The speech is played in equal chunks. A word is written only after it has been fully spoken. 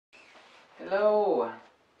Hello,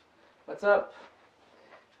 what's up?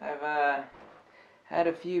 I've had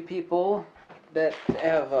a few people that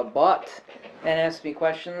have bought and asked me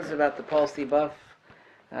questions about the Pulsey Buff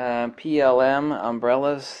PLM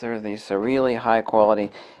umbrellas. They're these really high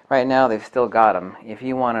quality. Right now they've still got them. If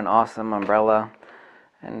you want an awesome umbrella,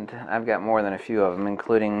 and I've got more than a few of them,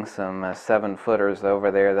 including some 7-footers over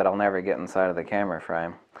there that I'll never get inside of the camera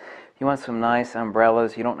frame. If you want some nice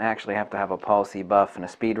umbrellas, you don't actually have to have a Pulsey Buff and a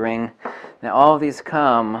speed ring. Now all of these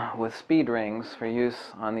come with speed rings for use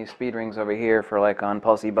on these speed rings over here for like on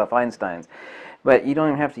Pulsey Buff Einsteins. But you don't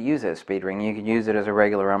even have to use it as a speed ring. You can use it as a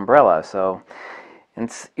regular umbrella. So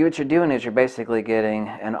what you're doing is you're basically getting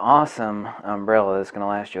an awesome umbrella that's going to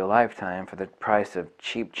last you a lifetime for the price of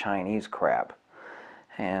cheap Chinese crap.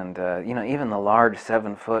 And you know, even the large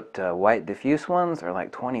 7-foot white diffuse ones are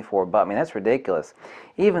like 24 bucks. I mean, that's ridiculous.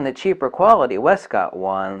 Even the cheaper quality Westcott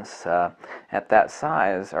ones at that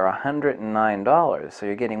size are $109. So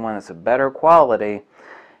you're getting one that's a better quality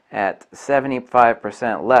at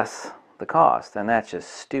 75% less the cost, and that's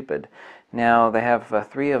just stupid. Now they have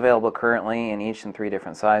 3 available currently, and each in 3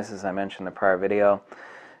 different sizes. I mentioned in the prior video.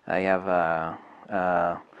 You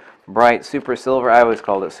have bright super silver. I always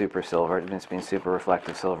called it super silver. It means being super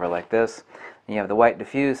reflective silver like this. And you have the white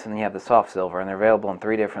diffuse, and then you have the soft silver, and they're available in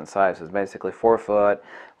 3 different sizes. Basically 4 foot,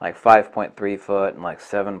 like 5.3 foot, and like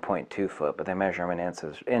 7.2 foot. But they measure them in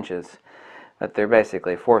inches. But they're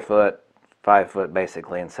basically 4 foot, 5 foot,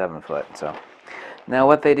 basically, and 7 foot. So now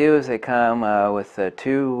what they do is they come with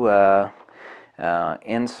 2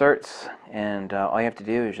 inserts, and all you have to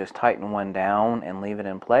do is just tighten one down and leave it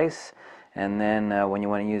in place. And then when you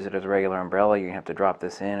want to use it as a regular umbrella, you have to drop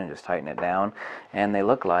this in and just tighten it down. And they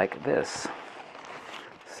look like this.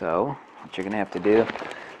 So what you're going to have to do,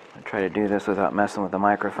 I'll try to do this without messing with the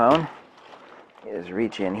microphone, is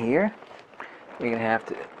reach in here. You're going to have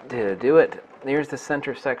to do it. Here's the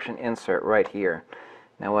center section insert right here.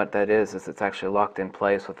 Now what that is it's actually locked in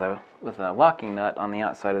place with a locking nut on the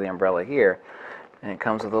outside of the umbrella here. And it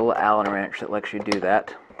comes with a little Allen wrench that lets you do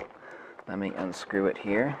that. Let me unscrew it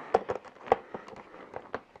here.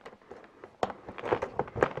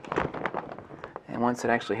 And once it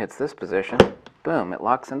actually hits this position, boom, it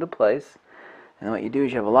locks into place. And what you do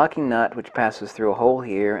is you have a locking nut which passes through a hole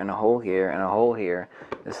here and a hole here and a hole here.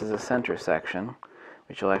 This is a center section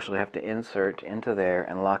which you'll actually have to insert into there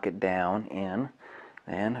and lock it down in.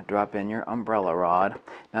 And drop in your umbrella rod.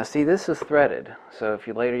 Now see, this is threaded, so if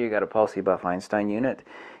you got a Pulsey Buff Einstein unit,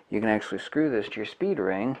 you can actually screw this to your speed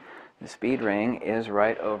ring. The speed ring is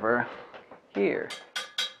right over here.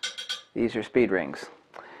 These are speed rings.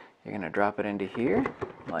 You're going to drop it into here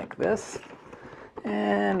like this,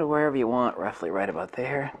 and wherever you want, roughly right about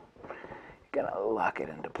there, you're going to lock it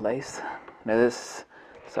into place. Now this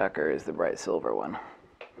sucker is the bright silver one.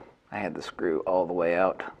 I had the screw all the way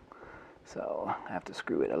out, so I have to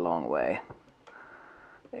screw it a long way.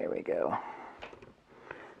 There we go.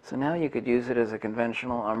 So now you could use it as a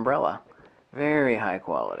conventional umbrella. Very high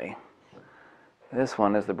quality. This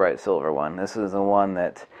one is the bright silver one. This is the one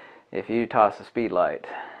that if you toss a speed light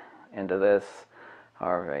into this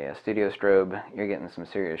or a studio strobe, you're getting some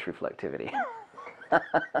serious reflectivity.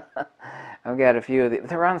 I've got a few of these.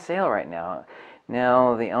 They're on sale right now.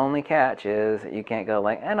 Now, the only catch is that you can't go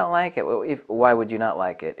like, I don't like it. Well, why would you not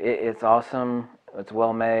like it? It's awesome, it's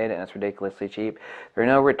well made, and it's ridiculously cheap. There are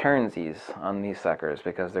no returnsies on these suckers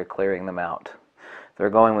because they're clearing them out. They're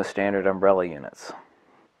going with standard umbrella units,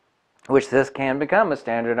 which this can become a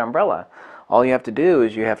standard umbrella. All you have to do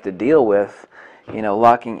is you have to deal with, you know,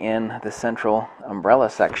 locking in the central umbrella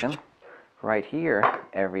section right here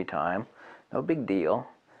every time. No big deal.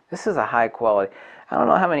 This is a high quality. I don't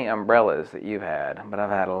know how many umbrellas that you've had, but I've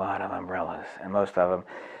had a lot of umbrellas, and most of them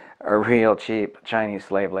are real cheap Chinese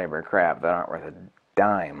slave labor crap that aren't worth a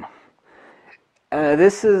dime.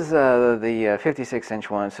 This is the 56-inch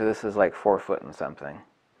one, so this is like 4 foot and something.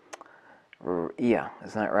 Yeah,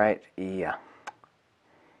 isn't that right? Yeah.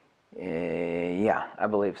 Yeah, I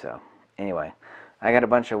believe so. Anyway, I got a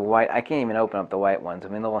bunch of white. I can't even open up the white ones. I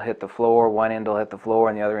mean, they'll hit the floor. One end will hit the floor,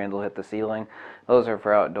 and the other end will hit the ceiling. Those are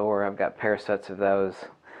for outdoor. I've got pair sets of those,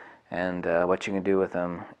 and what you can do with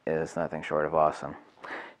them is nothing short of awesome.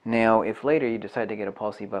 Now, if later you decide to get a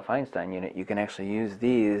Pulsey Buff Einstein unit, you can actually use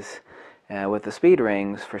these with the speed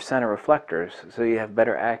rings for center reflectors, so you have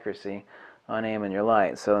better accuracy on aiming your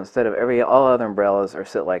light. So instead of all other umbrellas are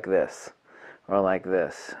sit like this or like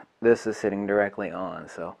this, this is sitting directly on.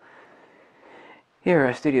 So here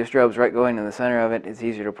are studio strobes right going in the center of it. It's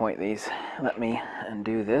easier to point these. Let me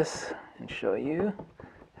undo this and show you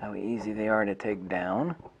how easy they are to take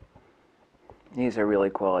down. These are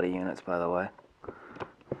really quality units, by the way.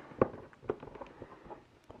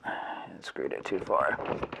 screwed it too far.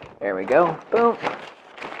 There we go. Boom.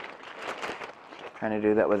 Trying to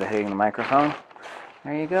do that without hitting the microphone.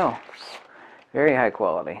 There you go. Very high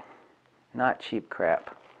quality. Not cheap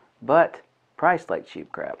crap, but priced like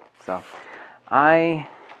cheap crap. So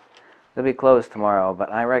they'll be closed tomorrow,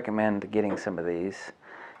 but I recommend getting some of these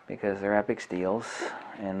because they're epic steals,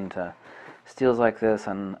 and steals like this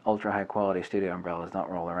on ultra high quality studio umbrellas don't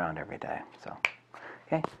roll around every day. So,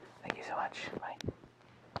 okay, thank you so much. Bye.